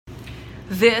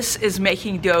This is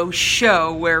Making Dough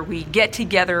Show, where we get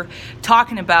together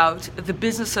talking about the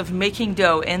business of making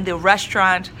dough in the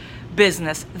restaurant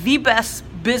business, the best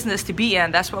business to be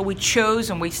in. That's why we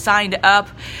chose and we signed up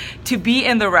to be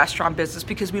in the restaurant business,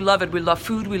 because we love it. We love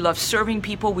food. We love serving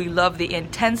people. We love the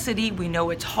intensity. We know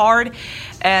it's hard.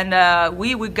 And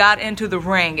we got into the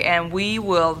ring, and we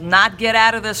will not get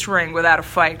out of this ring without a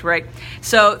fight, right?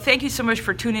 So thank you so much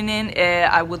for tuning in.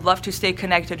 I would love to stay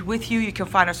connected with you. You can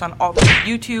find us on all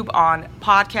YouTube, on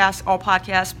podcasts, all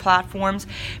podcast platforms,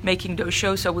 Making Dough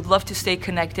Show. So I would love to stay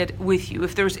connected with you.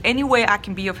 If there's any way I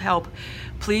can be of help,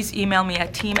 please email me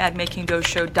at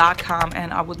team@makingdoughshow.com,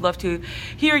 and I would love to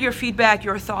hear your feedback,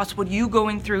 your thoughts, what you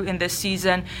going through in this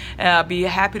season. Be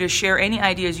happy to share any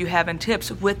ideas you have and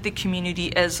tips with the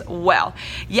community as well.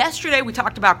 Yesterday, we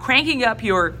talked about cranking up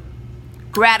your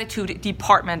gratitude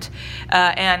department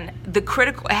and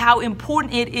how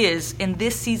important it is in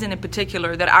this season in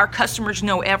particular that our customers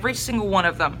know, every single one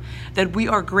of them, that we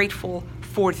are grateful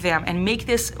for them, and make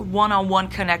this one-on-one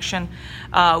connection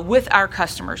with our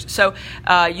customers. So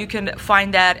you can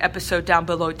find that episode down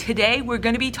below. Today, we're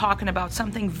going to be talking about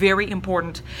something very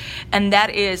important, and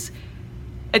that is,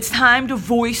 it's time to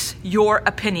voice your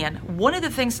opinion. One of the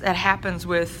things that happens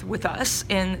with us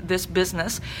in this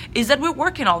business is that we're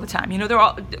working all the time. You know, there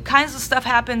are all kinds of stuff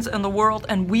happens in the world,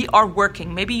 and we are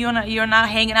working. Maybe you're not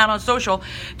hanging out on social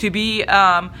to be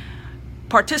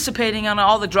participating on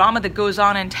all the drama that goes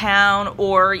on in town,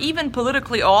 or even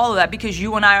politically, all of that, because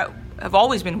you and I have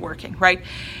always been working, right?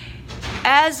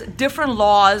 As different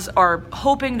laws are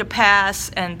hoping to pass,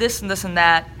 and this and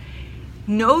that,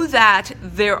 know that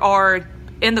there are,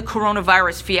 in the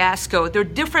coronavirus fiasco, there are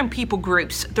different people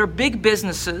groups. There are big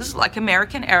businesses like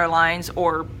American Airlines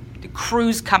or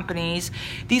cruise companies.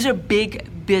 These are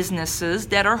big businesses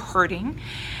that are hurting.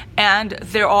 And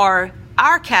there are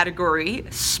our category,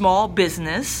 small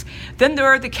business. Then there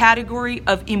are the category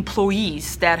of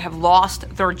employees that have lost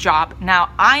their job. Now,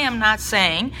 I am not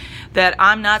saying that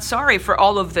I'm not sorry for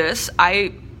all of this.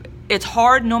 It's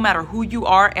hard no matter who you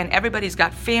are, and everybody's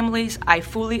got families. I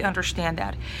fully understand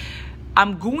that.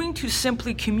 I'm going to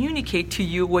simply communicate to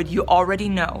you what you already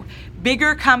know.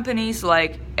 Bigger companies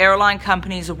like airline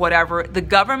companies or whatever, the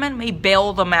government may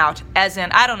bail them out, as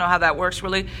in, I don't know how that works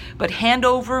really, but hand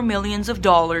over millions of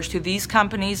dollars to these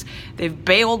companies. They've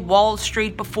bailed Wall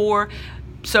Street before.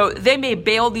 So they may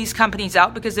bail these companies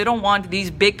out because they don't want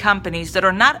these big companies that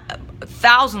are not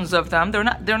thousands of them.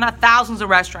 They're not thousands of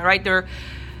restaurants, right? They're,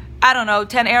 I don't know,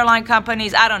 10 airline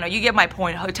companies. I don't know. You get my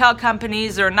point. Hotel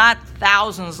companies, they're not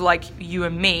thousands like you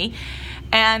and me.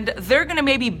 And they're going to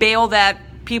maybe bail that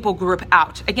people group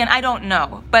out. Again, I don't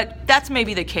know, but that's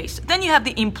maybe the case. Then you have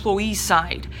the employee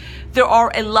side. There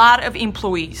are a lot of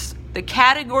employees. The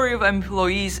category of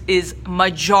employees is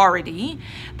majority.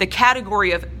 The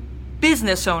category of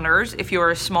business owners, if you're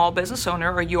a small business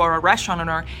owner or you are a restaurant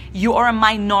owner, you are a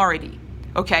minority.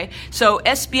 Okay, so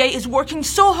SBA is working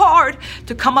so hard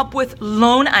to come up with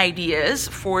loan ideas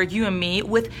for you and me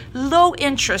with low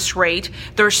interest rate.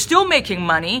 They're still making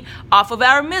money off of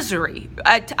our misery.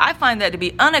 I find that to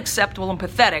be unacceptable and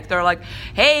pathetic. They're like,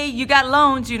 hey, you got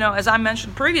loans. You know, as I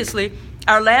mentioned previously,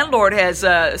 our landlord has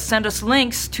sent us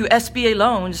links to SBA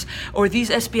loans, or these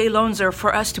SBA loans are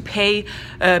for us to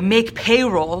make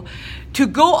payroll, to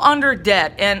go under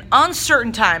debt in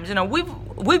uncertain times. You know,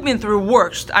 we've been through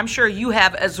worst. I'm sure you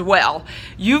have as well.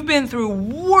 You've been through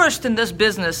worst in this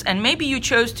business, and maybe you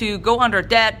chose to go under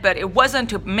debt, but it wasn't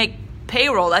to make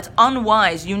payroll. That's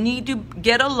unwise. You need to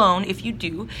get a loan, if you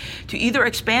do, to either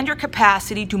expand your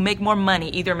capacity to make more money,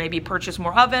 either maybe purchase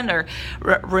more oven or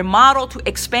remodel, to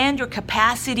expand your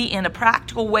capacity in a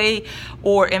practical way,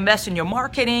 or invest in your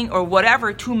marketing or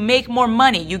whatever to make more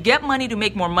money. You get money to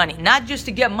make more money, not just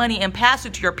to get money and pass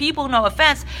it to your people, no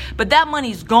offense, but that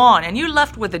money's gone and you're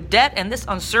left with a debt in this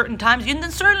uncertain times. You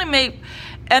then certainly may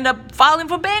end up filing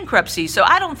for bankruptcy. So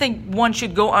I don't think one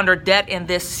should go under debt in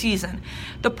this season.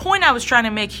 The point I was trying to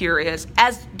make here is,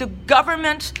 as the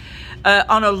government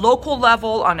on a local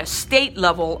level, on a state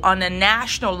level, on a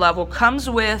national level comes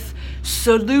with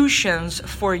solutions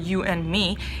for you and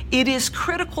me, it is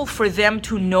critical for them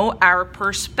to know our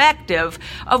perspective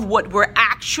of what we're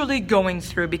actually going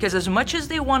through, because as much as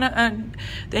they want to,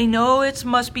 they know it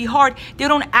must be hard, they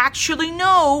don't actually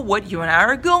know what you and I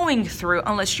are going through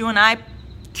unless you and I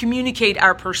communicate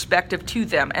our perspective to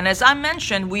them. And as I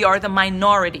mentioned, we are the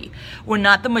minority. We're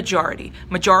not the majority.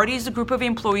 Majority is a group of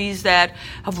employees that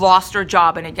have lost their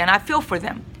job. And again, I feel for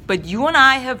them. But you and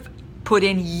I have put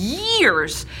in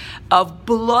years of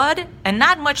blood and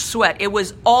not much sweat. It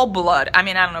was all blood. I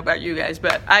mean, I don't know about you guys,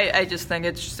 but I just think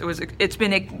it's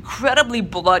been incredibly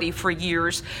bloody for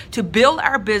years to build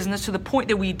our business to the point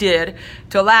that we did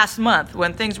to last month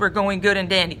when things were going good and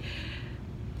dandy.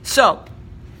 So,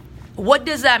 what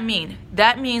does that mean?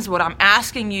 That means what I'm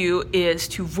asking you is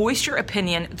to voice your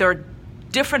opinion. There are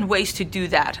different ways to do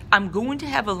that. I'm going to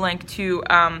have a link to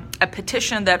a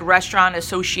petition that Restaurant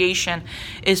Association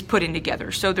is putting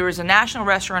together. So there is a National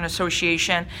Restaurant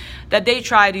Association that they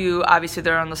try to, obviously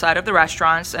they're on the side of the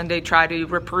restaurants, and they try to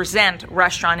represent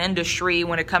restaurant industry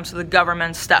when it comes to the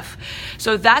government stuff.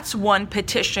 So that's one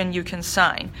petition you can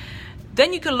sign.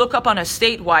 Then you can look up on a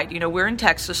statewide, we're in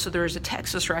Texas, so there's a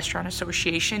Texas Restaurant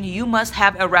Association. You must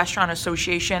have a restaurant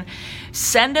association.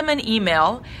 Send them an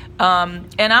email.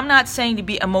 And I'm not saying to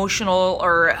be emotional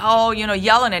or,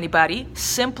 yell at anybody.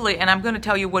 Simply, and I'm going to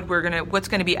tell you what's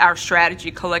going to be our strategy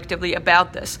collectively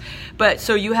about this. But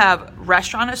so you have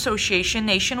Restaurant Association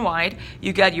nationwide.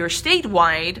 You got your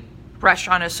statewide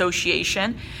Restaurant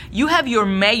Association. You have your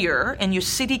mayor and your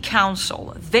city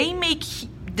council. They make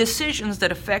decisions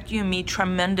that affect you and me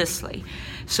tremendously.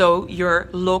 So your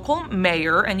local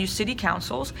mayor and your city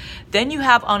councils. Then you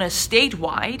have on a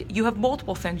statewide, you have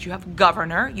multiple things. You have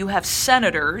governor, you have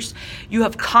senators, you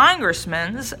have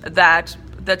congressmen, that's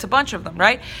a bunch of them,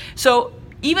 right? So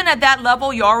even at that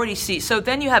level, you already see. So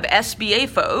then you have SBA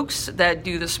folks that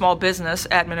do the Small Business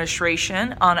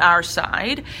Administration on our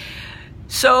side.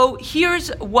 So here's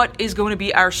what is going to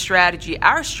be our strategy.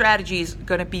 Our strategy is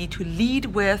going to be to lead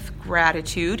with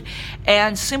gratitude,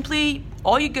 and simply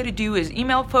all you got to do is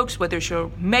email folks, whether it's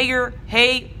your mayor,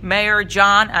 hey, Mayor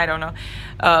John, I don't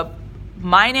know,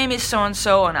 my name is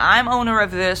so-and-so, and I'm owner of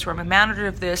this, or I'm a manager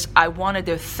of this. I wanted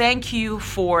to thank you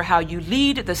for how you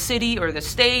lead the city or the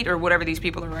state or whatever these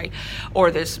people are, right?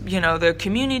 Or this, the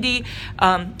community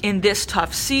in this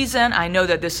tough season. I know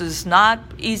that this is not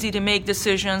easy to make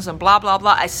decisions and blah, blah,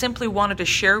 blah. I simply wanted to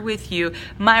share with you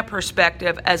my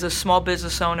perspective as a small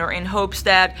business owner in hopes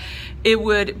that it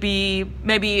would be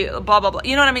maybe blah, blah, blah.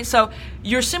 You know what I mean? So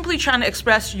you're simply trying to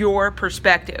express your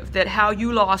perspective, that how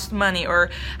you lost money or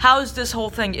how is this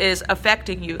whole thing is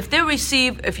affecting you.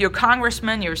 If your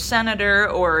congressman, your senator,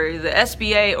 or the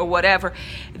SBA or whatever,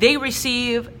 they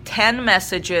receive 10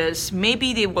 messages,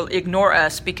 maybe they will ignore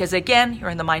us because, again, you're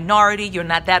in the minority, you're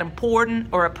not that important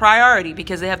or a priority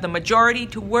because they have the majority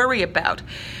to worry about.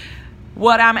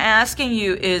 What I'm asking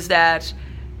you is that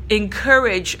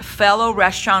encourage fellow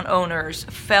restaurant owners,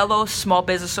 fellow small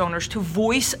business owners to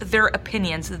voice their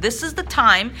opinions. This is the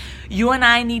time you and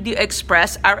I need to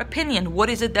express our opinion. What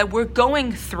is it that we're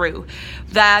going through?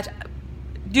 Do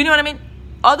you know what I mean?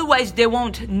 Otherwise, they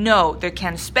won't know. They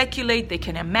can speculate, they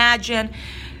can imagine.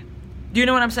 Do you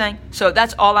know what I'm saying? So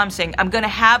that's all I'm saying. I'm going to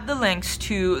have the links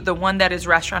to the one that is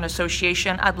Restaurant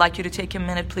Association. I'd like you to take a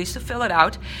minute, please, to fill it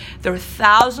out. There are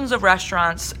thousands of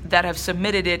restaurants that have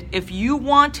submitted it. If you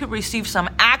want to receive some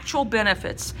actual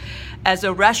benefits as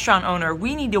a restaurant owner,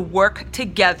 we need to work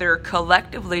together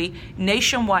collectively,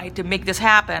 nationwide, to make this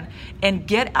happen and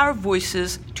get our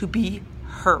voices to be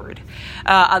heard.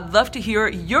 I'd love to hear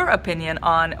your opinion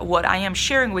on what I am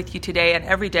sharing with you today and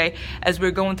every day as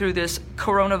we're going through this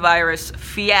coronavirus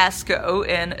fiasco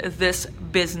in this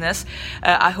business.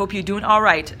 I hope you're doing all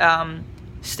right.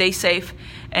 Stay safe.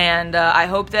 And I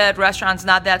hope that restaurants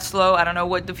not that slow. I don't know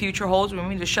what the future holds. We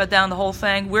need to shut down the whole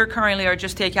thing. We're currently are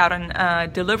just takeout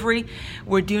and delivery.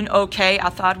 We're doing okay. I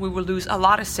thought we would lose a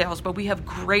lot of sales, but we have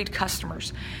great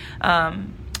customers.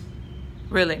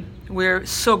 Really, we're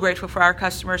so grateful for our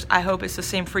customers. I hope it's the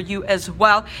same for you as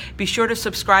well. Be sure to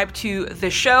subscribe to the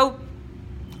show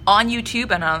on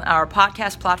YouTube and on our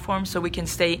podcast platform so we can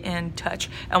stay in touch.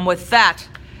 And with that,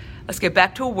 let's get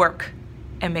back to work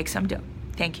and make some dough.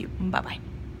 Thank you. Bye-bye.